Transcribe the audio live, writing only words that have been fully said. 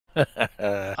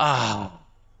Ah.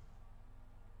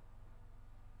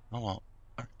 Oh well. All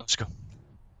right, let's go.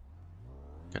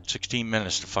 Got 16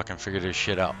 minutes to fucking figure this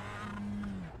shit out.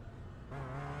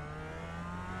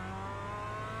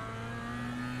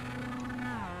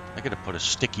 I gotta put a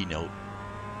sticky note.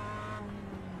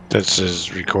 That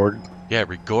says record. Yeah,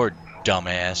 record,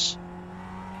 dumbass.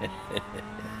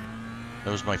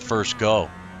 That was my first go.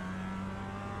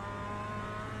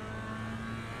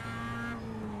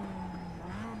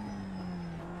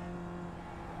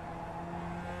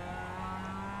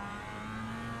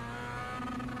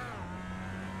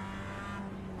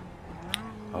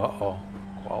 Uh-oh.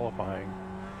 Qualifying.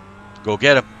 Go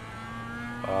get him.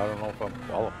 I don't know if I'm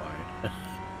qualifying.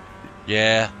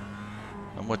 Yeah,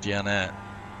 I'm with you on that.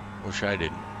 Wish I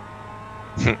didn't.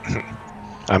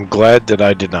 I'm glad that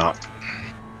I did not.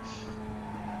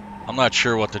 I'm not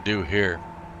sure what to do here.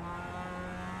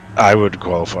 I would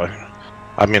qualify.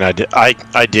 I mean, I did.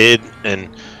 I did, and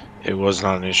it was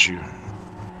not an issue.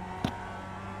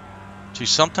 See,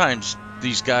 sometimes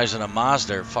these guys in a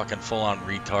Mazda are fucking full-on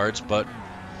retards, but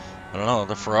I don't know.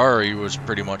 The Ferrari was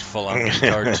pretty much full-on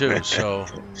retard too. So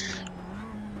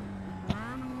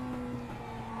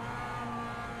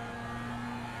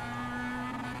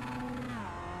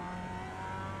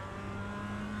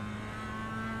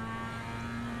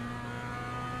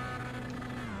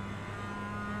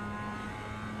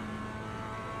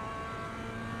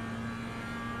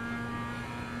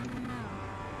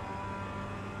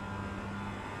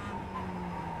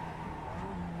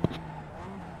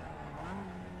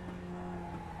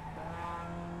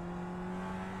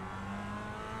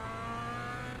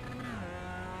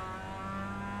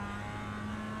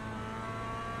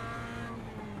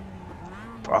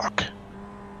Fuck.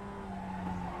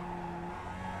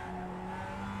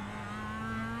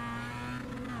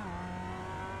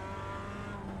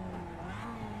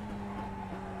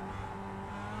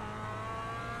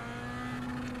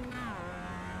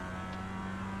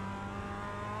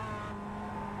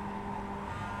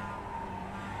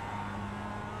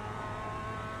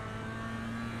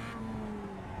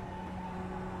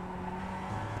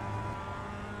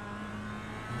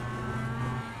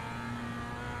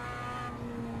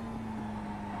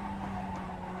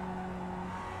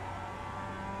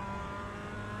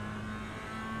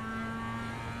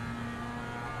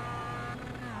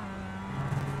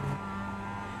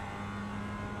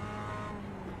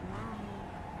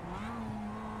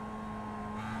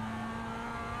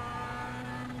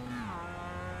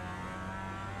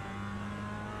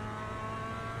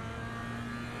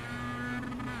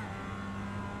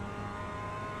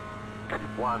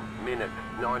 One minute,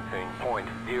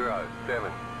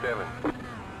 19.077.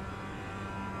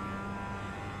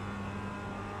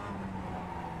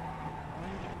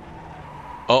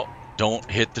 oh, don't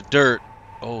hit the dirt.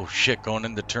 Oh shit, going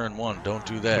into turn one. Don't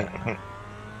do that.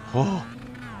 Oh,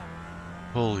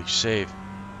 holy save.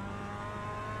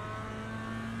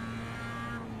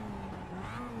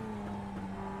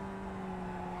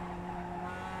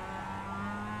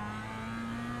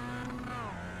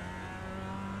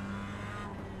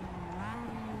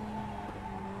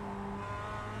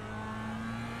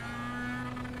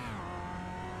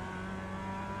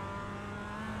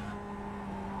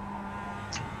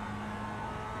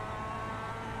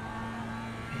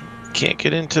 Can't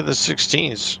get into the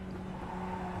 16s.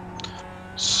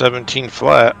 17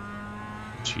 flat.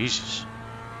 Jesus.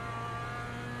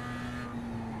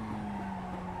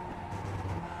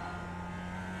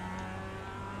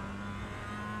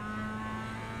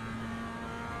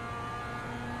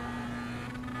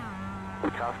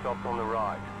 Car stopped on the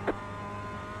right.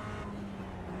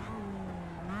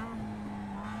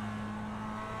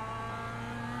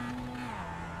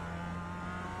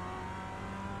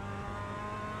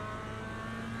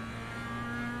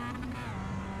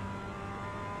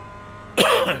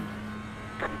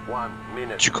 One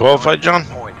minute. Did you qualify, John?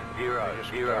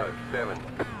 19.007.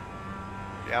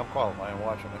 Yeah, I'm qualifying,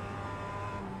 watching it.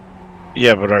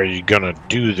 Yeah, but are you gonna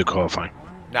do the qualifying?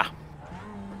 Nah.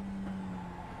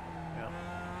 Yeah.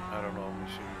 I don't know. Let me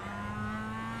see.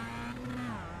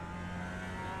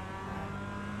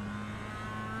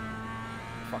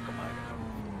 Fuck am I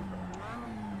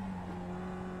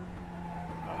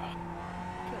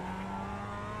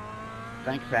gonna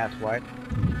Thanks, Asswipe.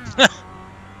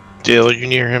 Dale, you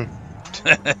near him?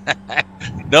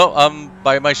 No, I'm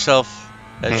by myself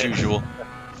as usual.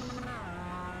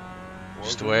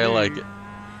 Just the way I like it.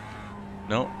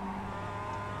 No.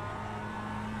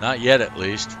 Not yet, at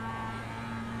least.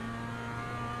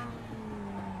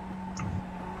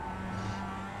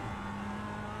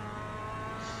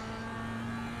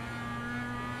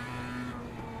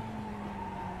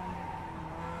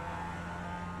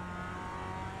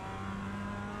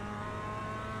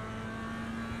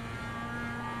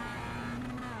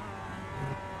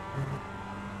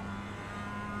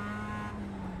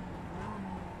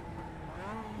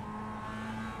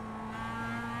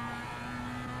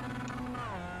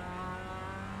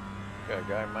 Got a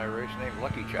guy in my race named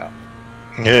Lucky Chop.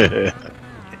 Yeah.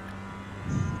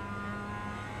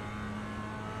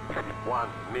 1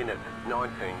 minute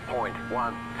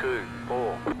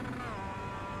 19.124.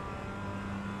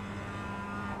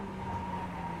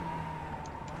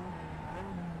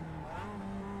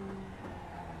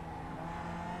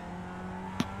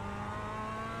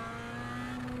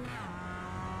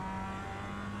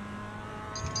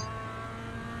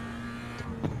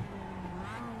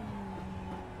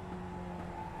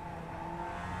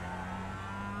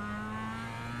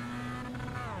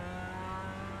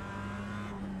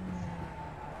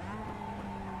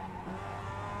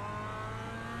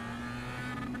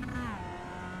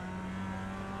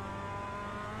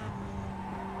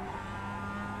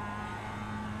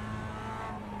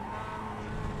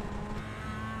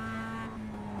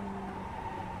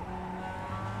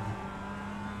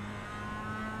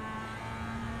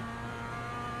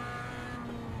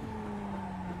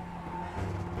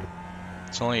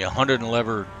 It's only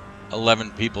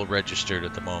 111 people registered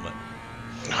at the moment.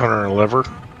 111.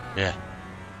 Yeah.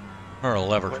 Or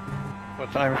 11.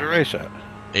 What time's the race at?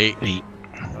 8.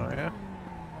 Oh, yeah?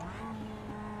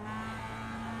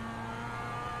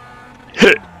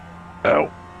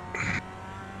 Ow.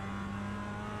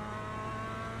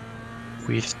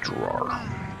 Withdraw.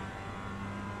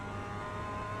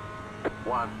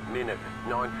 1 minute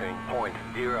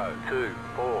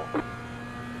 19.024.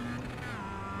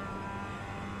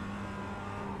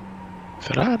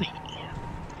 Ferrari.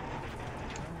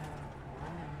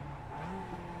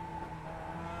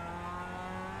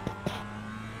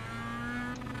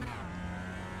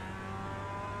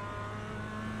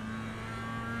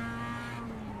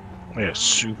 I got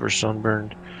super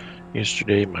sunburned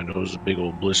yesterday. My nose is a big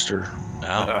old blister.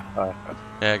 Now,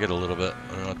 yeah, I get a little bit.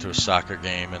 I went to a soccer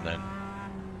game and then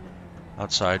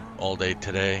outside all day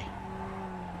today.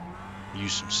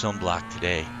 Used some sunblock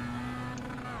today.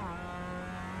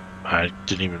 I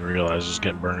didn't even realize it was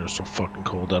getting burned. It was so fucking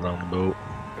cold out on the boat.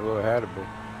 It had to be.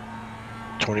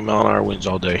 20-mile-an-hour winds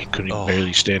all day. Couldn't even Oh.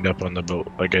 barely stand up on the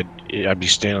boat. Like I'd be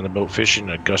standing on the boat fishing,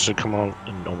 a gust would come on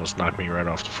and almost knock me right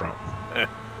off the front.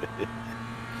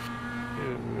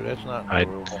 Dude, that's not I-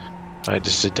 normal. I had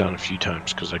to sit down a few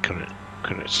times because I couldn't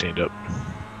stand up.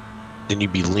 Then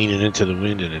you'd be leaning into the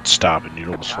wind and it'd stop and you'd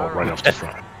almost fall right off the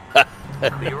front.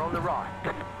 Clear on the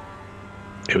right.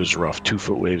 It was rough.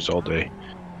 2-foot waves all day.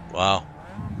 Wow.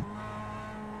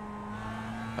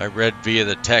 I read via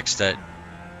the text that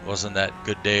wasn't that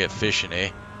good day of fishing,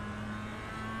 eh?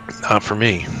 Not for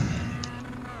me.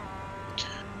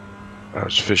 I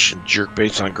was fishing jerk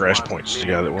baits on grass points. The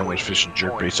guy that won was fishing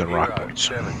jerk baits on rock points.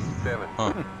 77.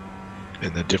 Huh.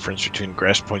 And the difference between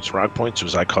grass points and rock points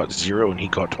was I caught 0 and he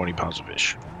caught 20 pounds of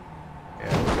fish.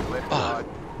 Yeah. Left Oh. side.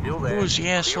 Still Who there. was the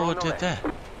Clear asshole on that the did left.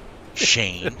 that?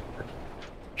 Shane.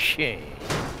 Shane.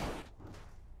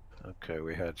 Okay,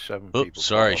 we had 7 Oops, people.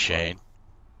 sorry, qualify. Shane.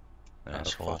 Not a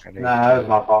Asshole. fucking Nah, that was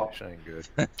my fault. This ain't good.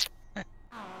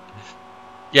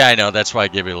 Yeah, I know. That's why I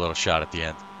gave you a little shot at the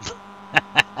end.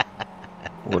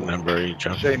 Wasn't that very,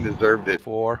 John? Shane deserved it.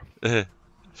 4.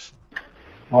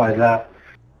 Why is that?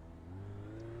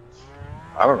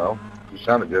 I don't know. You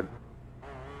sounded good.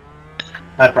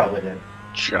 I probably did.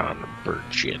 John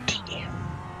Bergetti.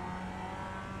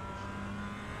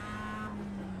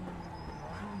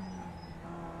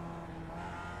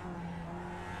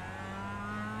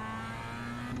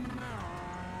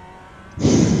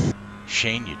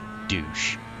 Shane, you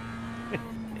douche.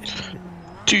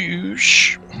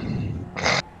 Douche.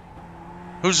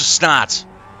 Who's the snots?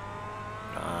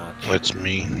 That's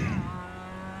me.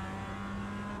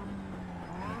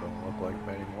 Don't look like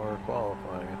many more are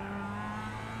qualifying.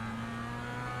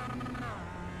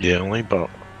 Yeah, only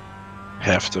about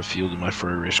half the field of my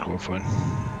Ferrari race qualified.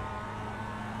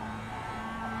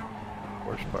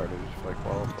 Worst part is if I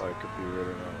qualify, I could be right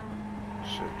around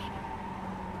 6th,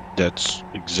 That's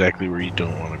exactly where you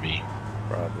don't want to be.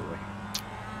 probably.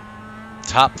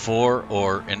 Top 4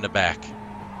 or in the back?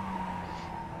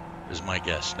 Is my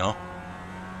guess, no?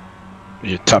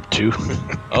 Yeah, top 2.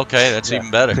 Okay, that's even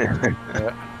better.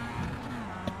 Yeah.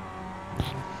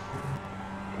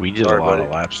 We did Sorry, a lot buddy.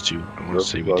 of laps too. I want to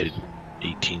say we did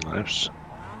 18 laps.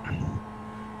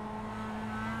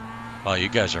 Oh, you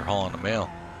guys are hauling the mail.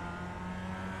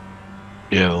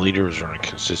 Yeah, the leader was running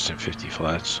consistent 50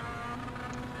 flats.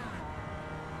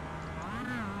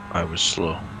 I was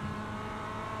slow.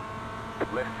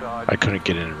 Left side. I couldn't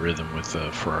get in a rhythm with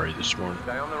Ferrari this morning.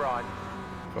 Stay on the right.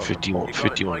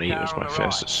 51.8 was my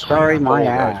fastest. Sorry, my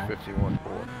Guys, ass.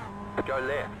 51.4. Go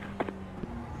left.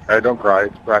 Hey, don't cry.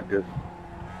 It's practice.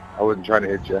 I wasn't trying to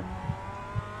hit you.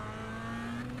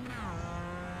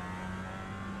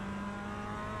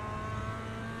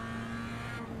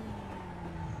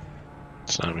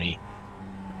 not me.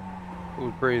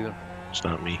 Who's breathing? It's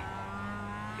not me.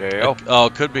 Dale. Oh,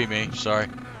 it could be me. Sorry.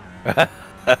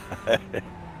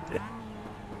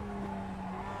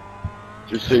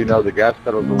 Just so you know, the gas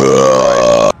pedal's the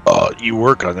one. You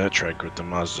work on that track with the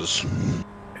Mazdas.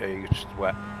 Yeah, you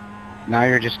sweat. Now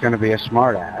you're just going to be a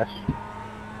smart ass.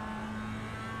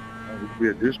 You can be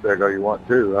a douchebag all you want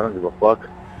too. I don't give a fuck.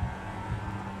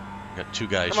 Got two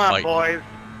guys Come on, fighting. boys.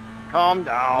 Calm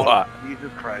down. What?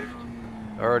 Jesus Christ.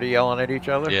 Already yelling at each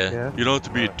other? Yeah. You don't have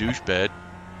to be a douchebag.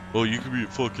 Well, you can be a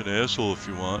fucking asshole if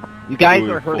you want. You guys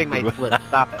Ooh, are hurting my flip.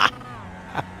 Stop it.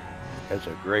 That's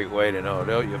a great way to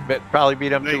know. You probably beat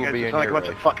them You too guys being sound like a bunch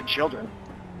your of fucking children.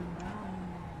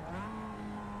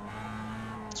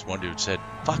 This one dude said,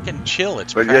 "Fucking chill.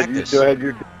 It's But yet you practice." still had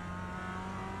your.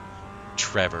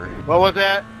 Trevor. What was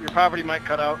that? Your poverty might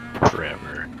cut out.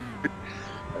 Forever. I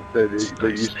said,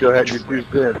 but you still had your 2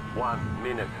 cents. 1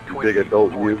 minute, You big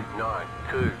adult, you.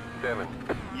 20.927.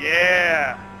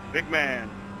 Yeah, big man.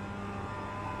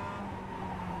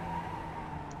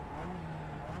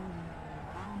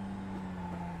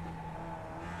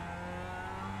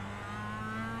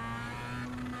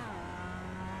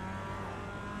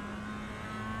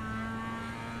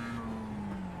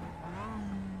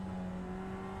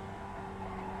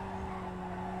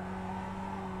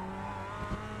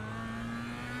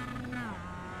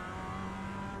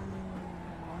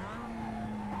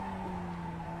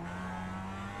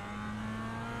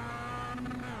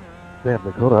 Damn,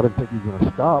 Dakota, I didn't think you were going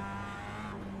to stop.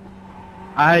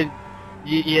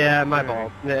 Yeah, my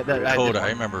fault. Dakota, I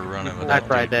remember running with I that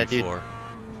tried dude that dude. before.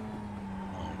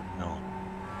 Oh, no.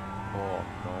 Oh,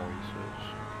 no, he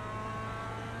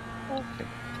says. Okay.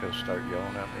 He'll start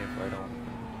yelling at me if I don't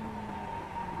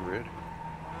grid.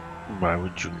 Why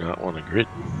would you not want to grid?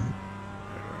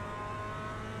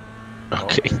 Oh,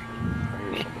 Okay. I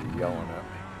hear somebody yelling at me.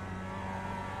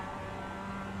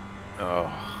 Oh,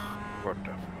 what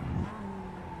the...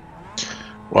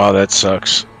 Wow, that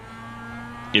sucks.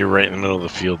 You're right in the middle of the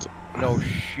field. No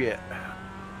shit.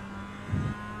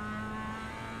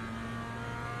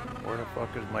 Where the fuck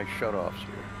is my shutoffs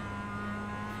here?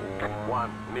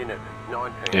 1 minute,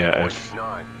 Yeah,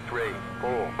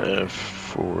 19.934.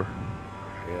 F4.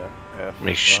 Yeah, F.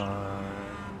 Make sh-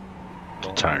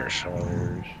 Don't tires.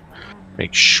 Tires.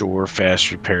 Make sure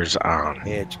fast repairs on.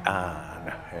 It's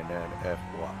on. And then F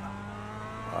what?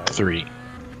 3.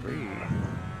 3.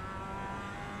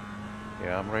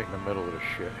 Yeah, I'm right in the middle of the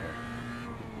shit here.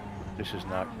 This is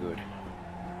not good.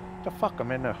 The fuck,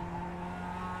 I'm in the...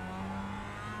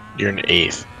 You're in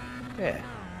 8th. Yeah.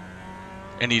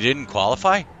 And he didn't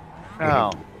qualify?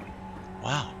 No.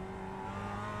 Wow.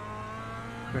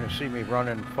 You're gonna see me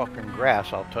running fucking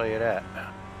grass, I'll tell you that.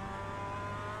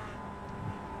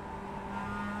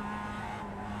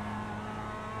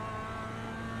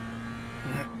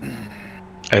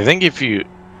 I think if you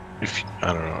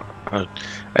I don't know.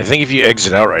 I think if you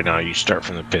exit out right now, you start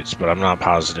from the pits, but I'm not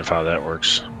positive how that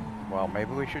works. Well,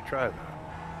 maybe we should try that.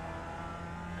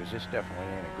 Because this definitely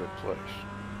ain't a good place.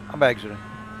 I'm exiting.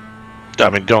 I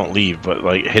mean, don't leave, but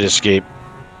like hit escape.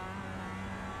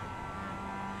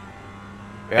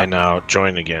 Yep. And now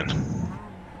join again.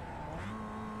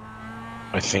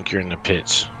 I think you're in the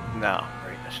pits. No,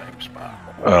 right in the same spot.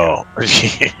 Oh.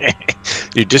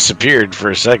 You disappeared for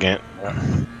a second.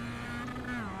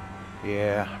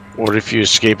 Yeah. What if you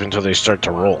escape until they start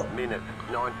to roll? Minute,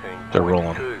 19. They're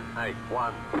rolling.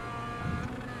 281.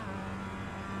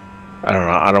 I don't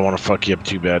know. I don't want to fuck you up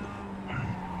too bad.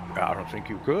 I don't think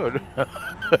you could.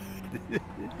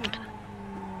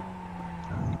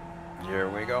 Here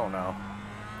we go now.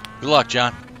 Good luck,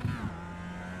 John.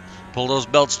 Pull those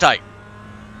belts tight.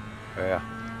 Yeah.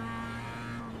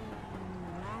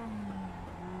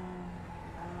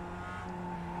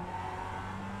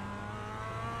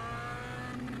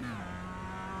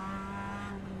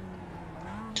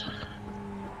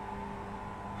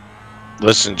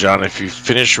 Listen, John, if you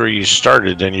finish where you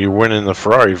started, then you're winning the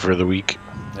Ferrari for the week.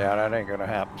 Yeah, that ain't gonna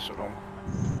happen, so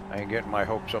I ain't getting my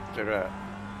hopes up to that.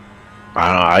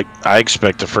 I don't know. I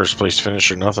expect a first place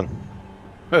finish or nothing.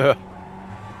 Waiting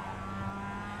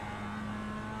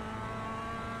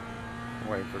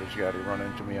for this guy to run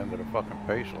into me under the fucking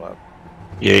pace lap.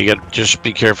 Yeah, you got just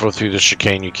be careful through the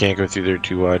chicane. You can't go through there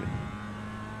too wide.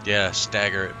 Yeah,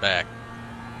 stagger it back.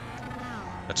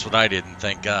 That's what I did, and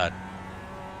thank God.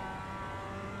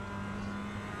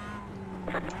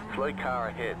 Slow car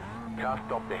ahead. Car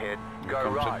stopped ahead. Here Go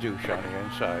comes right. a douche on the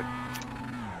inside.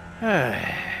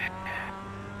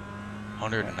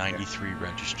 193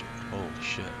 registered. Holy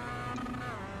shit.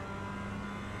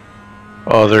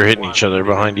 Oh, they're hitting each other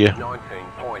behind you.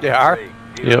 19.309.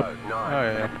 Yep. Oh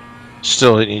yeah.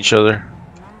 Still hitting each other.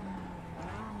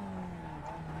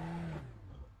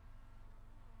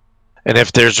 And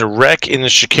if there's a wreck in the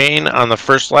chicane on the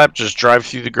first lap, just drive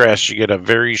through the grass. You get a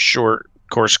very short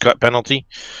course cut penalty.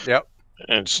 Yep.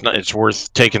 And it's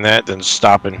worth taking that than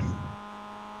stopping.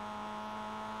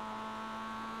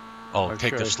 Oh,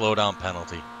 take the slowdown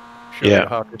penalty. Show Yeah. you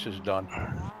how this is done.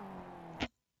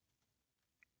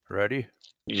 Ready?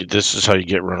 This is how you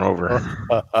get run over.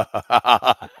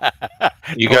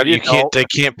 You Oh, can't. They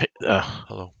can't.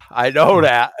 Hello. I know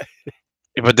that.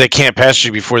 But they can't pass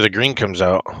you before the green comes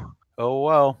out. Oh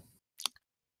well.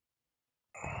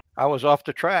 I was off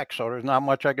the track, so there's not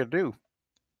much I could do.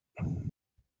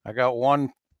 I got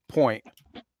 1 point.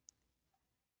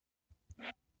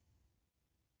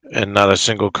 And not a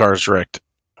single car's wrecked.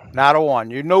 Not a one.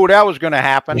 You knew that was going to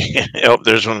happen. Oh,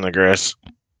 there's one in the grass.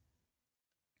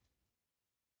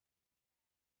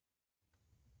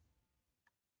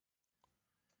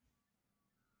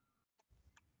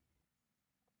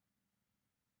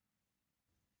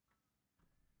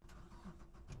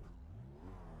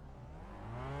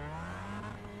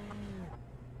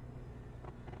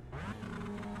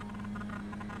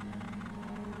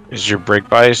 Is your brake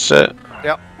bias set?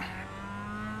 Yep.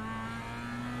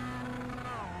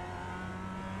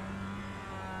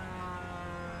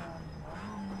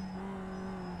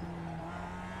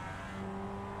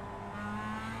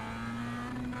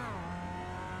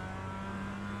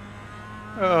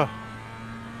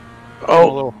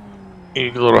 Oh, you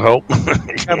need a little help.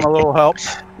 Have a little help.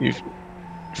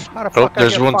 How the fuck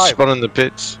there's one 5? spun in the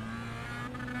pits.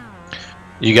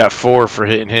 You got 4 for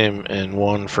hitting him and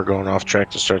 1 for going off track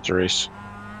to start the race.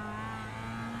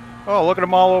 Oh, look at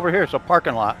them all over here. It's a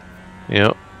parking lot.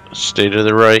 Yep. Stay to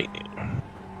the right.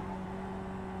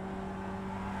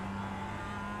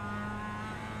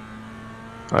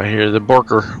 I hear the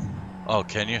Borker. Oh,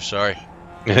 can you? Sorry.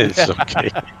 It's okay.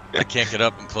 I can't get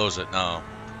up and close it now.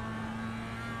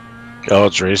 Oh,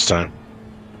 it's race time.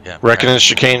 Yeah. Wrecking the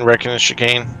chicane, wrecking the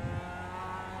chicane.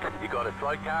 You got a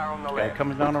slow car on the Guy left.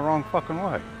 coming down the wrong fucking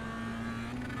way.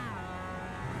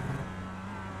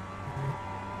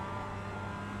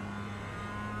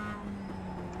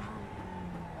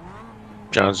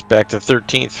 John's back to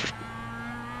 13th.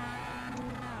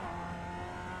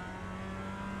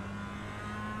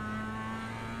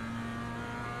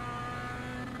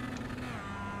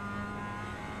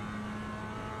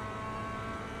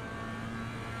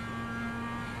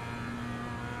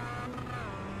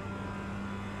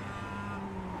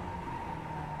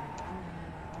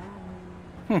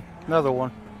 Another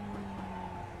one.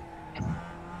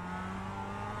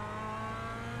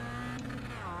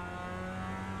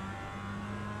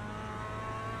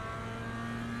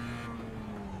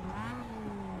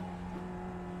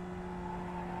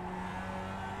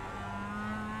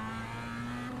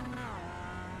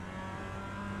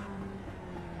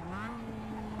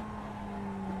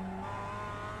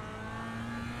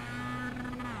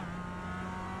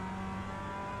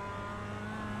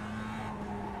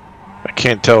 I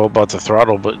can't tell about the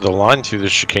throttle, but the line through the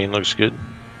chicane looks good.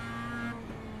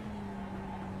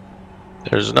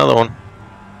 There's another one.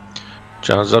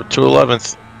 John's up to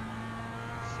 11th.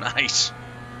 Nice.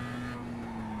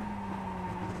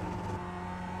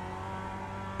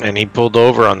 And he pulled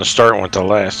over on the start and went to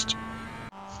last.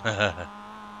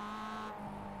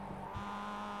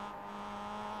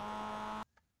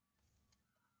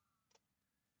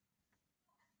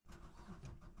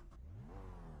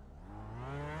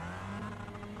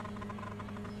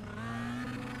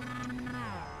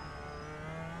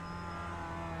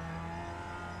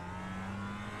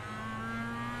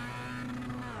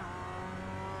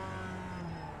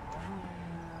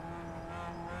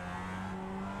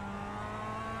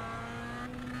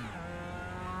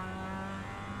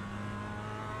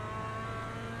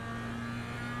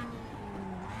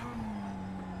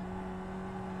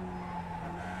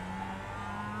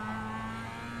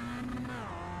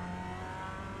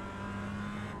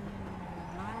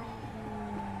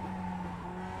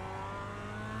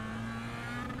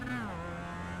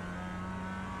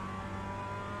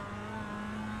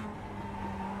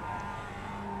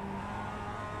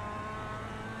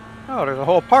 Oh, there's a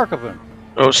whole park of them.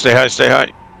 Oh, stay high, stay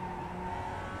high.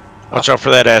 Watch out for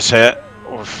that ass hat.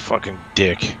 Or fucking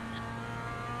dick.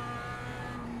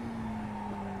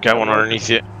 Got one underneath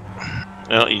you.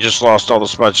 Well, you just lost all the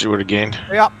spots you would have gained.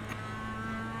 Yep.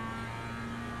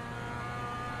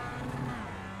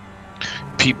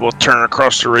 People turn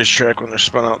across the racetrack when they're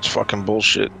spun out. It's fucking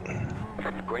bullshit.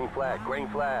 Green flag, green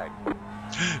flag.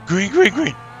 Green, green,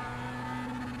 green.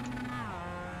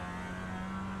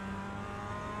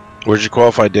 Where'd you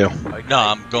qualify, Dale? No,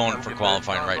 I'm going for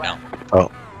qualifying right now.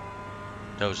 Oh.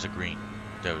 That was the green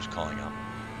that was calling out.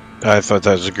 I thought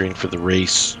that was a green for the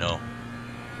race. No.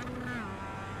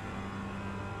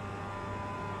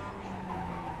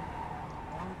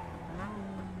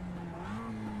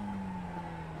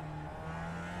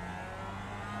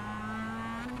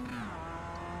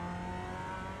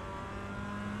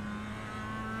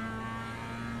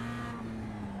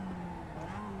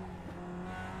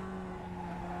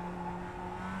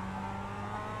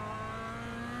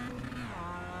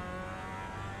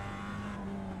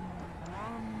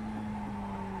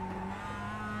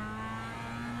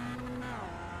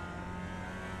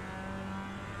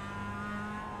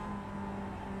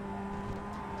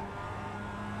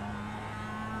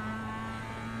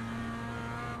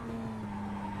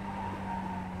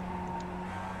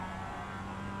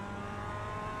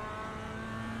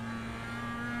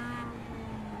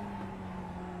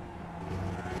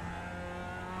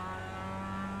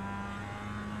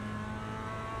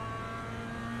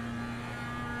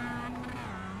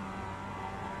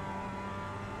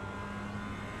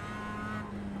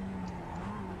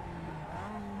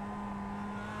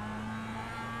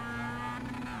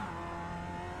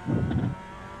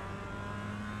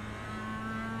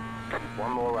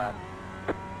 One more lap.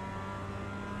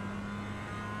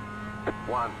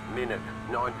 1 minute,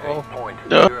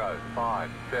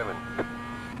 19.057.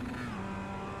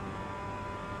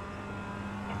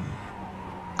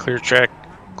 Clear track.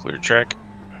 Clear track.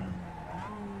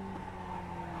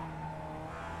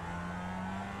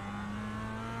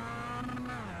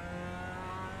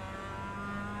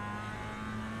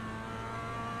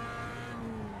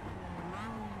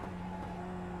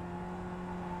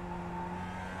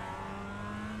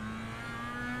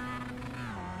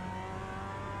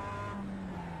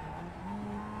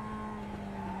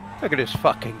 Look at this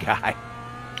fucking guy.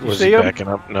 You Was see he him? backing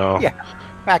up? No. Yeah.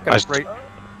 Backing I up right.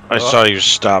 I saw you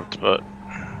stopped, but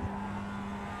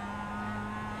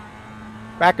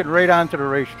Backing right onto the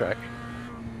racetrack.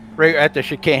 Right at the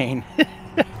chicane.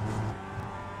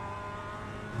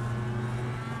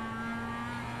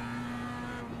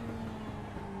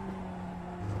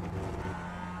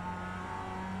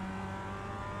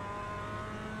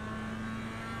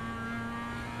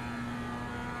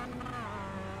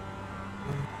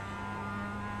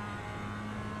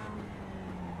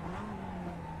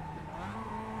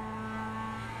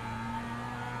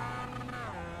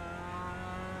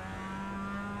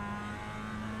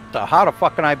 So how the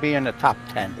fuck can I be in the top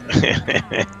 10?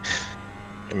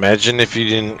 imagine if you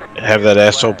didn't have that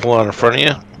asshole pull out in front of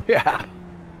you. Yeah.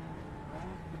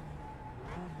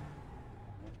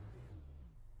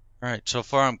 All right, so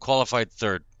far I'm qualified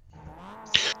third.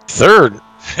 Third.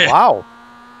 Wow.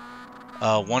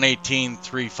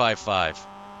 118.355.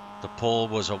 The pole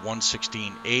was a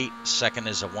 116.8. Second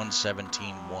is a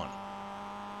 117.1.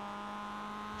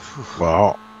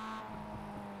 Wow.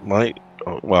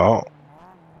 Well,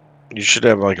 you should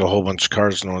have like a whole bunch of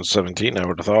cars in 117. I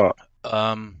would have thought.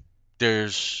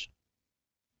 There's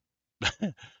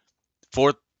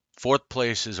fourth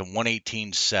place is a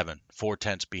 118.7,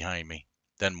 4/10 behind me.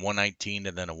 Then 119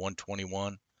 and then a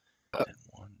 121. Then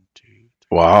 1, 2, 3.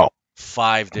 Wow.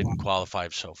 5 didn't qualify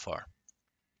so far.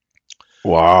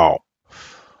 Wow.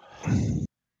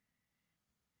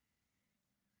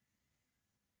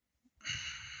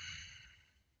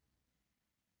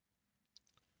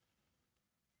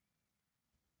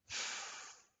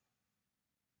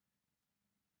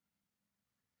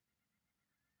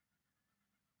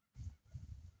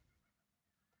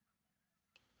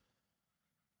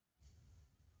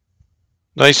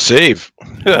 Nice save.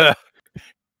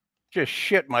 Just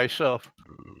shit myself.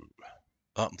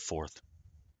 I'm fourth.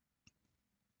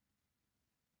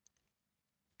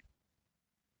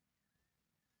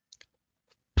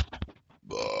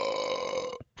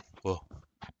 Whoa. All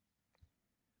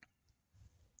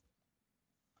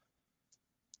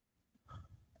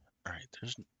right,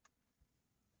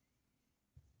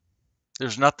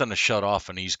 there's nothing to shut off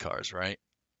in these cars, right?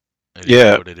 It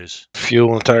Yeah. is what it is.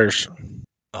 Fuel and tires.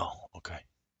 Oh, okay.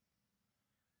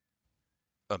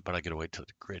 But I gotta wait till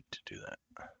the grid to do that.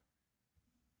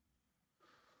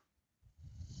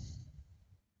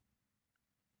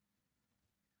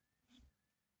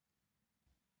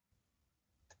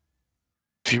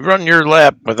 If you run your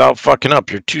lap without fucking up,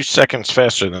 you're 2 seconds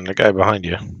faster than the guy behind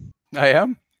you. I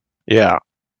am? Yeah.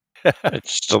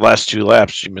 It's the last 2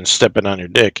 laps you've been stepping on your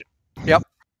dick. Yep.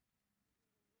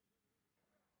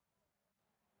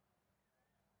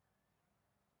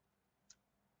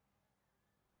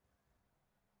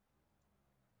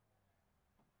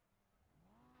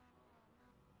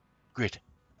 Grid.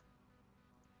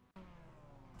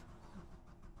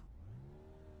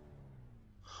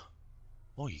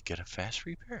 Oh, you get a fast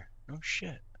repair? No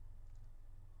shit. I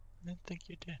didn't think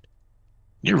you did.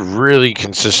 You're really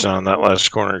consistent on that last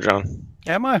corner, John.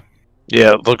 Am I?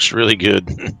 Yeah, it looks really good.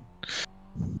 Okay,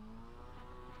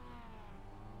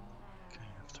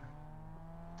 after.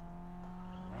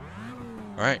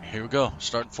 All right, here we go.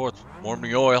 Starting fourth. Warm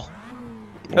the oil.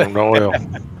 Warm oil.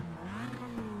 Am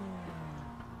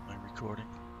I recording?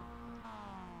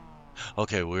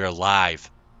 Okay, we are live.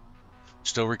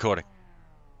 Still recording.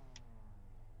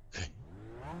 Okay.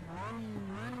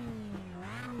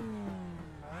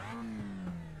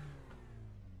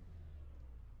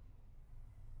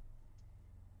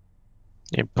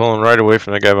 You're pulling right away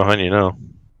from the guy behind you now.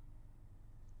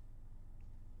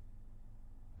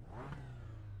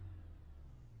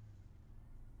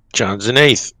 John's in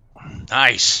 8th.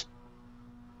 Nice.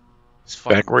 It's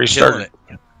Back where he killing started.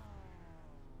 it.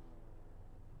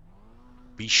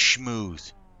 Be smooth.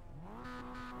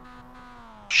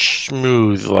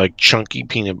 Smooth like chunky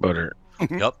peanut butter.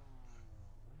 Yep.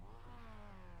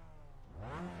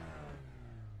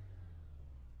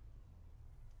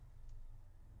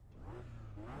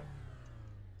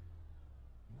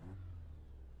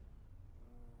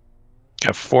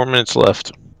 Got 4 minutes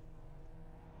left.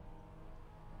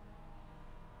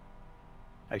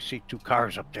 I see 2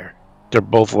 cars up there. They're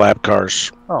both lap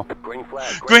cars. Green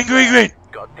flag. Green, green, green.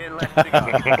 Got 10 laps to go.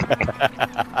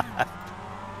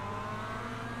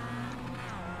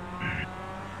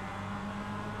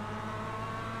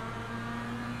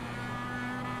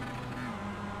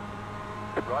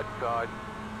 Right side.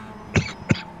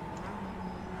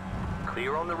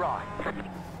 Clear on the right.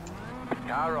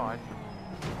 Car right.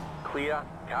 Clear.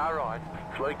 Car right.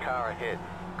 Slow car ahead.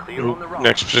 Clear on the right.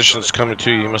 Next position's coming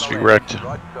to you. You must be wrecked.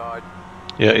 Right side.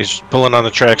 Yeah, he's pulling on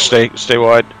the track. Stay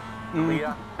wide.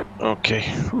 Clear. Okay.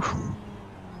 Whew.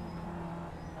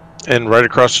 And right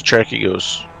across the track he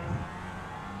goes.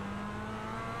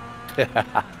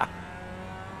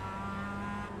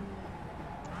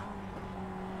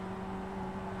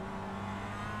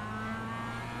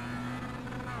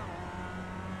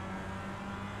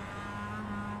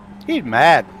 He's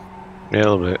mad. Yeah, a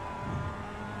little bit.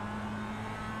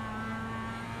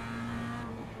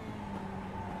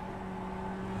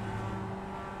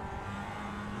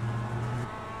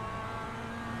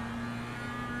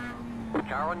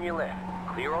 Car on your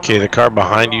left. Clear on Okay, the left. car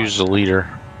behind Right. you is the leader.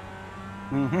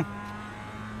 Mm-hmm.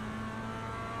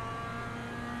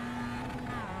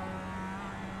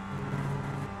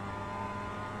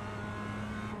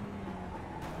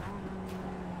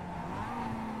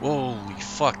 Holy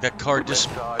fuck, that car just...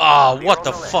 Left side. Ah, Clear what on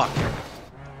the left. fuck?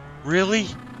 Really?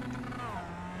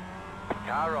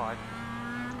 Car right.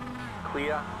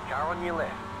 Clear. Car on your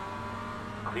left.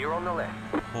 Clear on the left.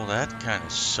 Well, that kind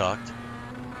of sucked.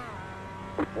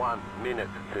 1 minute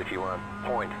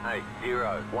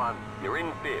 31.801. You're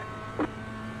in 5th.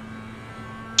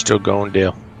 Still going,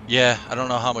 Dale. Yeah, I don't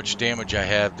know how much damage I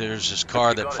have. There's this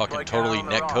car that fucking totally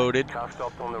net-coated. Car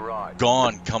stopped on the right.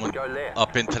 Gone coming Go left.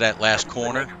 up into that last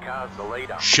corner. The next car's the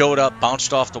leader. Showed up,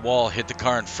 bounced off the wall, hit the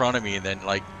car in front of me, and then,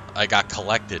 like, I got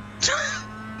collected.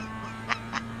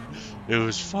 It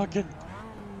was fucking...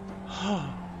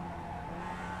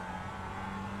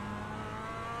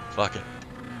 Fuck it.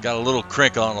 Got a little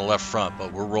crinkle on the left front,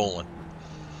 but we're rolling.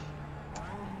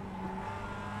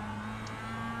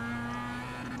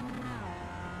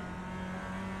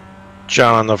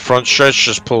 John, on the front stretch,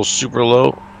 just pull super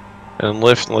low and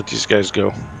lift and let these guys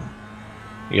go.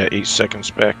 You got 8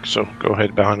 seconds back, so go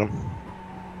ahead behind them.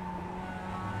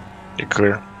 You're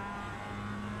clear.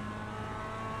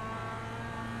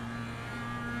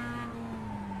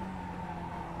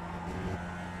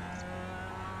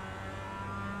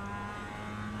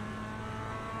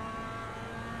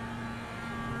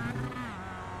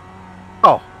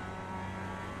 Oh,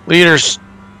 Leader's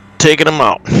taking them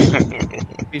out.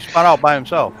 he spun out by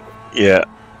himself. Yeah.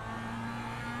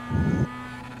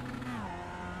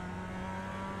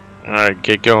 Alright,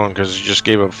 get going, because you just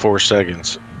gave up 4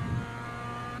 seconds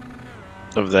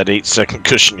of that 8-second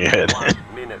cushion you had. 1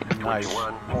 minute Nice.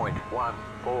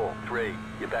 21.143.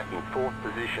 You're back in 4th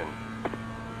position.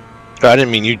 I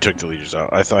didn't mean you took the leaders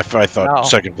out. I thought No.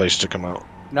 second place took them out.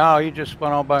 No, he just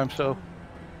spun out by himself.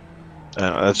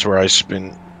 That's where I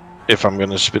spin, if I'm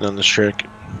going to spin on this track.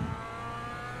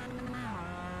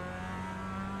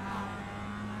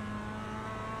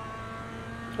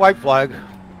 White flag.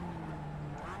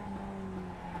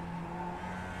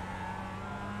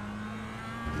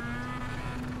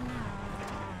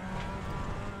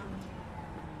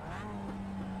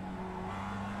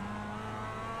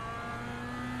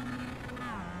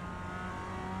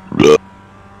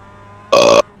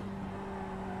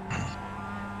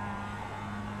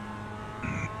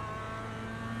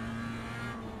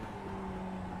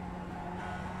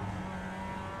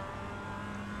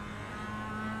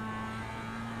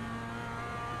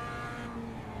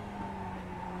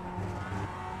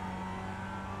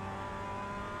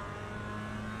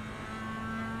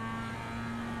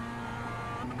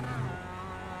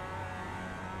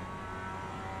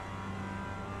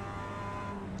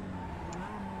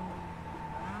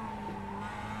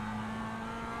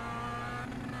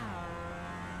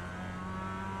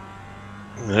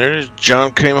 There's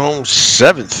John came home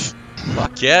 7th.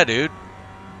 Fuck yeah, dude.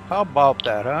 How about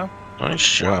that, huh? Nice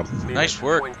job. Nice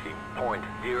work.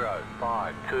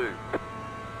 20.052.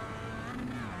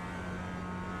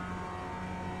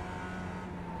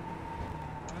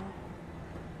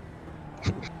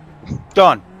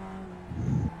 Done.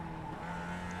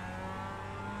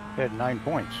 Had 9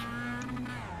 points.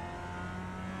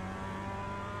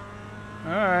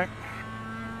 All right.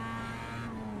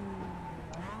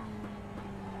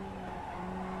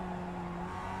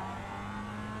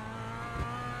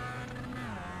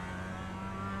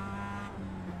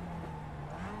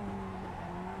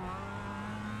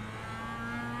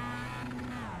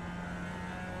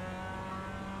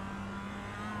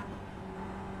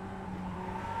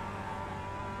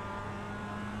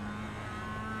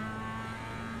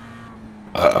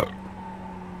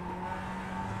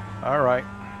 All right.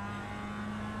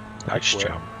 Nice quit.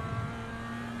 job.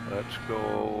 Let's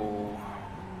go.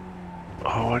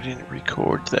 Oh, I didn't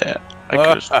record that. I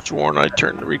could have sworn I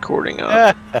turned the recording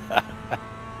on.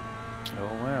 Oh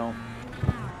well.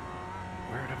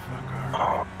 Where the fuck are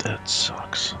Oh, that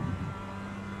sucks.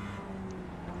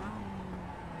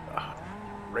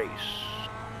 race?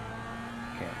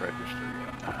 Can't register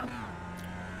yet.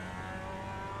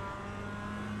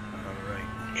 All right.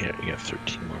 Yeah, you got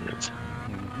 13 more minutes.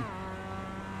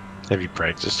 Have you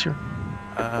practiced here?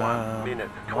 1 minute,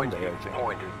 Monday, I think.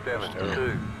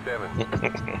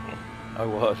 20.727. I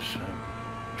was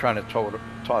trying to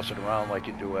toss it around like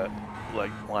you do at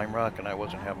like Lime Rock, and I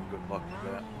wasn't having good luck with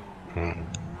that. Hmm.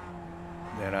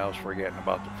 Then I was forgetting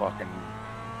about the fucking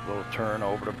little turn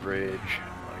over the bridge.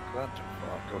 Like, what the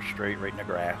fuck? Go straight right in the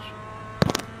grass.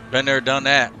 Been there, done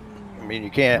that. I mean, you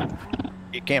can't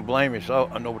blame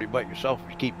yourself, nobody but yourself,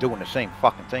 if you keep doing the same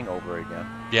fucking thing over again.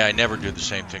 Yeah, I never do the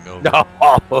same thing over. No.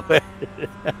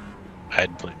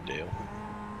 I'd blame Dale.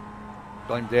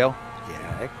 Blame Dale?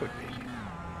 Yeah, it could be.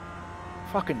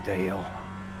 Fucking Dale.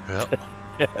 Yep.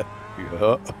 Yeah.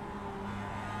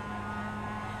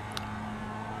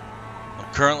 I'm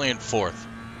currently in 4th.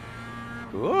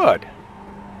 Good.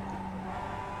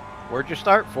 Where'd you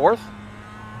start? 4th?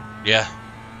 Yeah.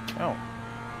 Oh.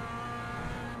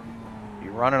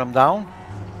 You running them down?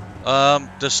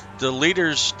 The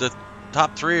leaders, the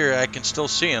top 3, I can still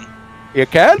see them. You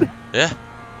can? Yeah.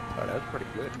 Oh, that's pretty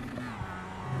good.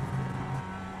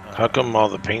 How come all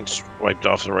the paint's wiped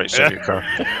off the right side of your car?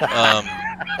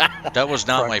 That was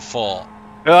not my fault.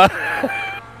 Well,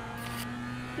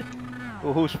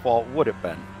 whose fault would it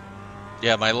been?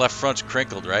 Yeah, my left front's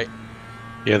crinkled, right?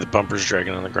 Yeah, the bumper's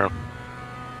dragging on the ground.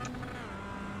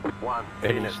 1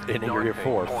 And minute, you're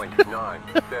 4th.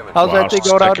 19.97. How's that thing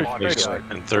go down second the place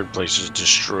straightaway? and 3rd place is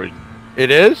destroyed. It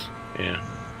is? Yeah.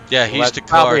 Yeah, Well, he's that's the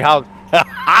car. probably how.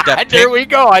 That There pink- we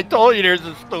go. I told you there's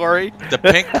a story. The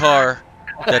pink car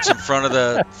that's in front of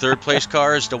the 3rd place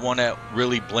car is the one that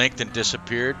really blinked and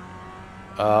disappeared.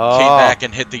 Oh. Came back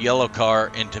and hit the yellow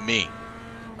car into me.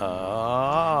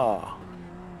 Oh.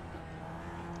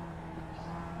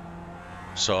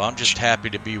 So I'm just happy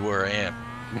to be where I am.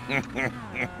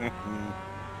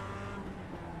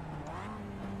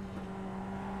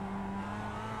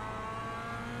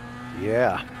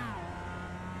 Yeah.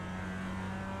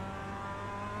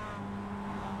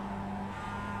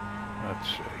 Let's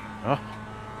see. Oh,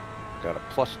 got a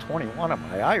plus 21 on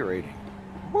my I rating.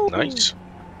 Woo-hoo. Nice.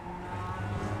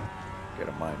 Get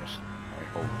a minus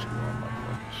 0.02 on my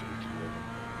fucking safety rating.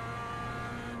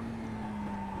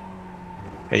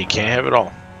 Hey, you can't have it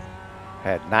all.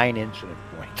 Had 9 incident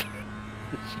points.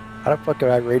 How the fuck did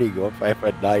I rating go if I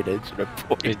had 9 incident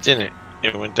points? It didn't.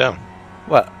 It went down.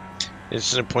 What?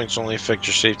 Incident points only affect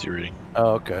your safety rating.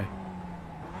 Oh, okay.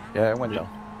 Yeah, it went down.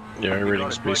 Yeah, our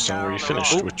rating's based on where you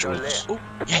finished, which was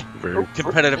Yeah, very.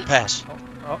 competitive pass. You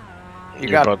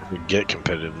You're got about to get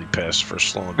competitively passed for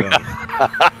slowing down.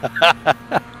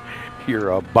 You're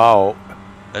about.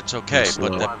 That's okay, It's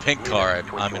but low. the pink car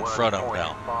I'm in front of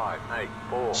now.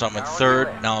 So I'm in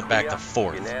 3rd, now I'm back to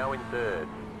 4th. You're now in 3rd.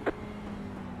 But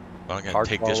I'm gonna Parked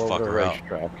take this all over the fucker out.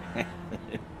 racetrack.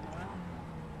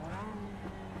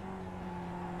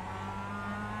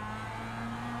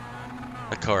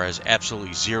 The car has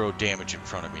absolutely 0 damage in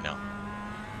front of me now.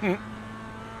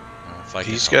 If I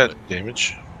can He's help got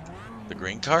damage. it. The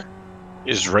green car?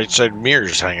 His right side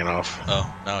mirror's hanging off.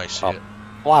 Oh, now I see Oh. it.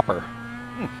 Flopper.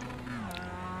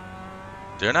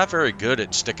 They're not very good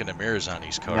at sticking the mirrors on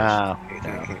these cars. No.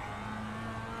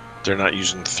 They're not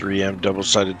using 3M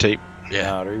double-sided tape. Yeah.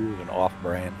 No, they're using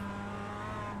off-brand.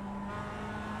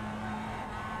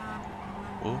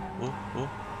 Ooh, ooh, ooh,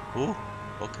 ooh.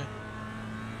 Okay.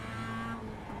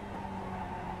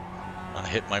 I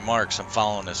hit my marks. I'm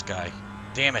following this guy.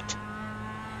 Damn it.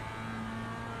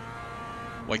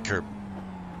 White curb.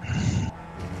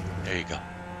 There you go.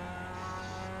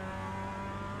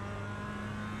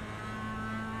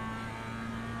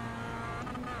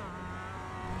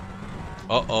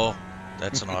 Uh-oh.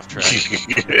 That's an off track.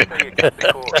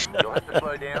 You'll have to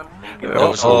slow down. That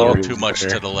was a little too much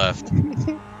to the left.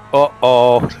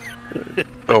 Uh-oh.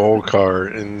 The whole car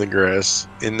in the grass,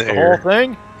 in the The air. whole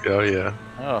thing? Oh, yeah.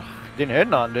 Oh, didn't hit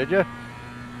nothing, did you?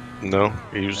 No,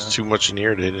 he was too much in the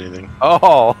air to hit anything.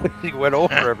 Oh, he went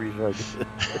over everything.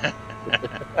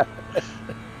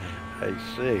 I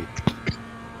see.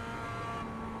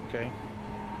 Okay.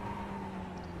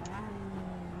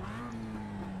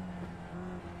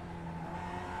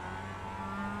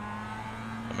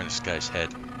 I'm in this guy's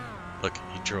head. Look,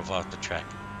 he drove off the track.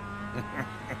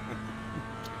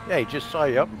 Yeah, he just saw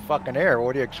you up in fucking air.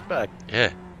 What do you expect?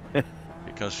 Yeah. Here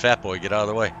comes Fat Boy. Get out of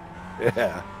the way.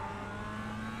 Yeah.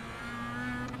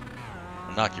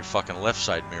 I'll knock your fucking left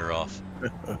side mirror off.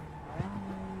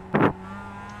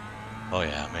 Oh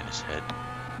yeah, I'm in his head.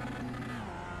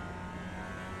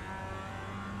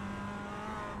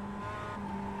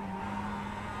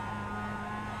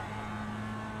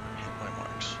 Hit my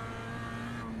marks.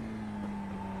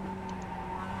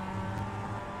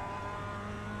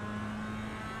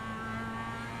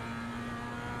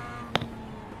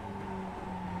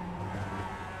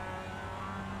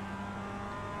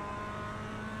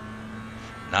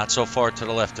 Not so far to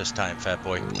the left this time, Fat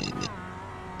Boy.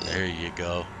 There you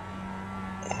go.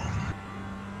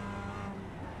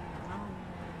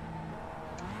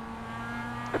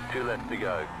 Two left to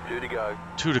go. Two to go.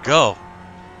 2 to go.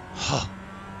 Huh.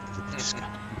 Look at this guy.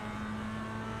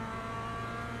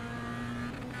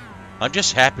 I'm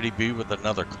just happy to be with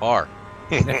another car.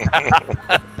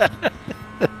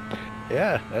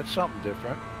 Yeah, that's something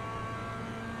different.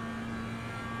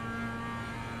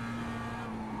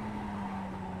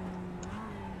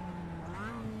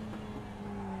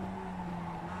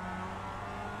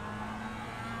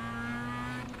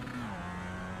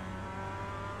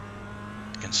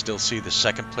 Can still see the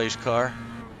second place car.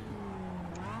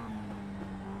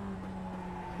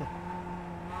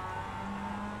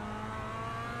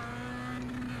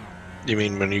 You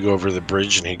mean when you go over the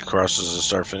bridge and he crosses the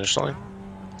start finish line?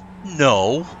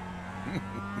 No.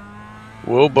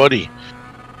 Whoa, buddy.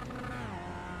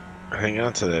 Hang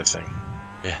on to that thing.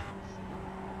 Yeah.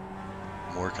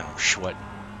 I'm working, I'm sweating.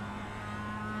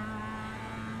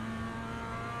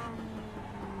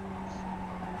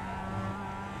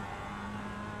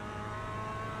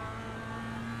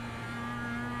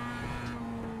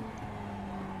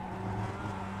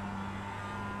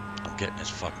 I'm getting this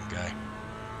fucking guy.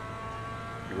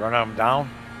 You run him down?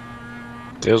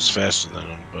 Dale's faster than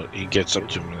him, but he gets up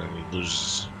to him and then he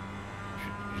loses.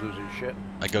 He's losing shit.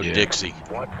 I go Yeah. Dixie.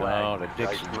 White Oh, flag. the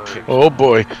Dixie. Oh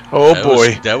boy. Oh That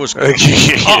boy. That was What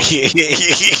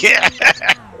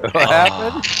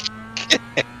happened?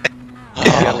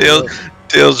 Oh.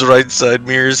 Dale's right side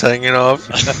mirror's hanging off.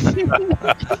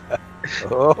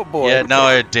 Oh boy. Yeah, now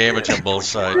I had damage on both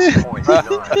sides.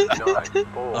 0.994.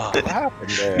 Oh. What happened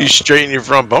there? You straighten your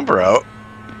front bumper out.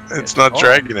 It's not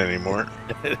dragging anymore.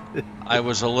 I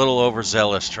was a little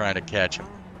overzealous trying to catch him.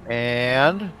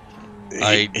 And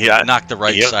I Yeah, knocked the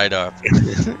right Yep. side off.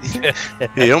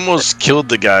 he almost killed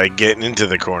the guy getting into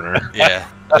the corner. Yeah,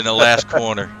 in the last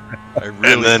corner. I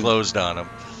really then- closed on him.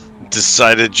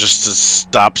 Decided just to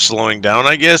stop slowing down,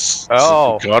 I guess.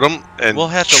 Oh. So got him and We'll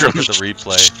have to look at the drove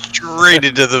replay. straight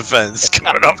into the fence,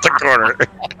 coming off the corner.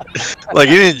 Like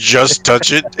he didn't just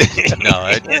touch it. No,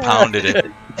 I pounded it.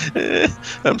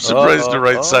 I'm surprised the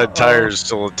right side Uh-oh. tire is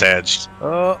still attached.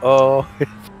 Uh-oh.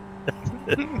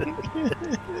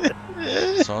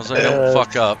 As long as I don't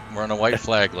fuck up, we're on a white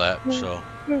flag lap, so.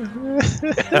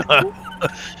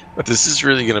 This is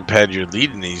really gonna pad your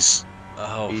lead in these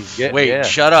Oh, He's getting- wait, yeah.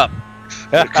 shut up.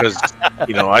 because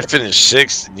I finished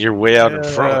sixth and you're way out in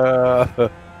front.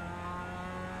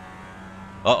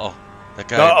 Uh-oh. That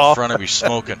guy Uh-oh. in front of me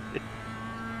smoking.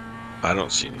 I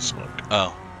don't see any smoke.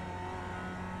 Oh.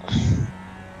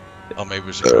 Oh, maybe it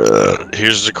was a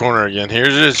Here's the corner again. Here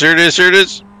it is. Here it is. Here it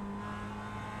is.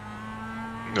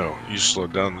 No, you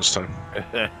slowed down this time.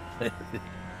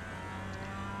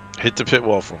 Hit the pit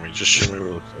wall for me. Just show me where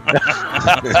it looks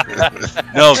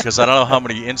like. No, because I don't know how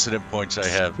many incident points I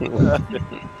have. All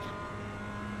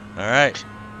right.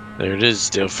 There it is.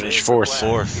 Dale finished fourth.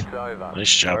 Fourth. It's over.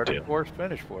 Nice job, Start Dale. at fourth,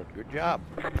 finish fourth. Good job.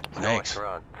 Thanks. Nice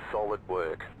run. Solid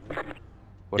work.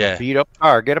 What Yeah. a beat up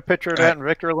car. Get a picture of that in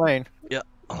Victor Lane. Get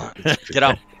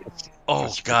out.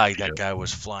 Oh, God, that guy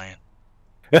was flying.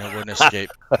 I wouldn't escape.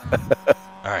 All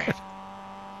right.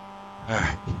 All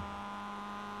right.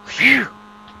 Phew.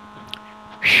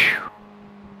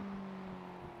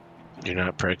 You're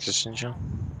not practicing, John?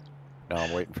 No,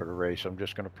 I'm waiting for the race. I'm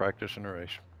just going to practice in the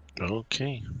race.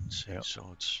 Okay. Let's see. Yep. So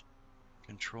it's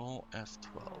Control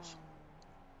F12.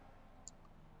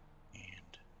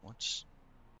 And let's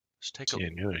take a See, I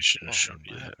knew I shouldn't have Oh, shown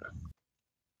you what that. happened?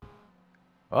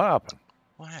 What happened?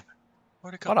 What happened?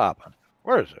 Where'd it go? What happened?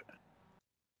 Where is it?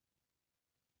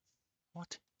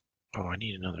 What? Oh, I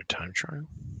need another time trial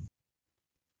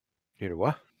You do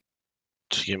what?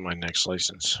 to get my next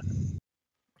license.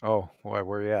 Oh, why?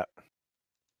 Where you at?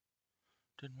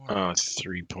 Didn't work.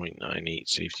 3.98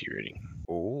 safety rating.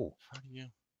 Oh, How do you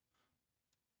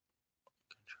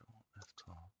Control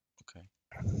F12?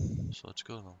 Okay. So let's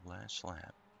go to the last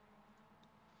lap.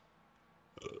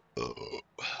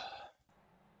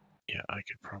 Yeah, I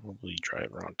could probably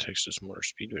drive around Texas Motor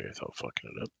Speedway without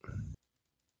fucking it up.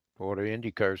 well, the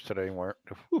Indy cars today weren't.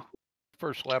 Whew.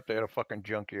 First lap, they had a fucking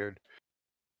junkyard.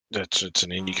 It's an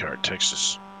IndyCar at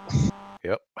Texas.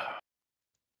 Yep.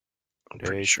 I'm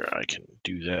pretty They sure I can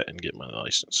do that and get my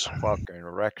license. fucking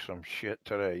wrecked some shit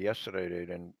today. Yesterday,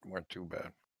 they weren't too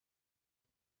bad.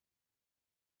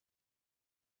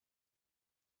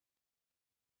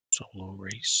 Solo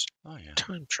race Oh yeah,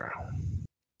 time trial.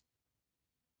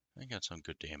 I got some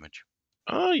good damage.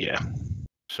 Oh yeah.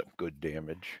 Some good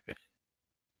damage.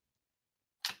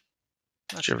 Not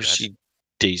Did you too ever bad. see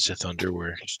Days of Thunder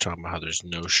where he's talking about how there's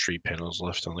no street panels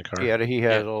left on the car? Yeah, he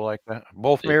has all like that.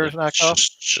 Both Yeah, mirrors knocked off.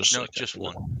 just No, like that. just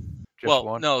one. Just well,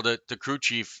 one. no, the crew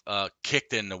chief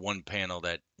kicked in the one panel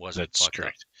that wasn't That's fucked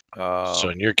correct. Oh, So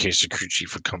in your case, the crew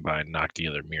chief would come by and knock the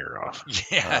other mirror off.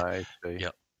 up. Yeah. I see.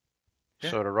 Yep.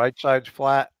 So the right side's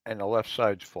flat and the left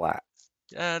side's flat.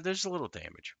 There's a little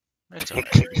damage. It's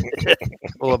okay.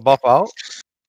 Will it buff out?